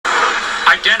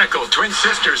identical twin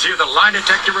sisters. Hear the lie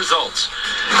detector results.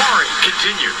 Maury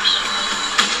continues.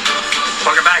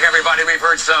 Welcome back, everybody. We've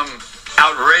heard some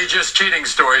outrageous cheating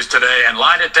stories today and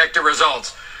lie detector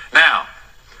results. Now,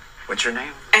 what's your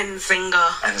name?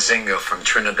 Nzinga from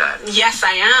Trinidad. Yes,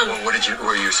 I am. Well,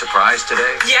 were you surprised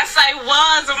today? Yes, I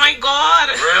was. Oh my God.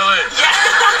 Really? Yes.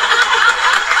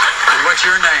 And what's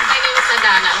your name? My name is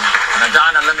Adana. And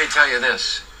Adana, let me tell you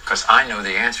this, because I know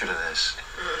the answer to this.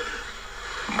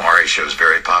 Maury show's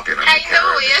very popular in the I know,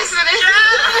 Caribbean. yes it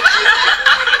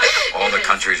is. All the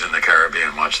countries in the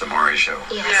Caribbean watch the Maury show.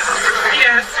 Yes.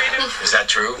 Yes, we do. Is that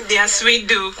true? Yes, we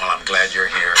do. Well, I'm glad you're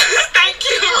here.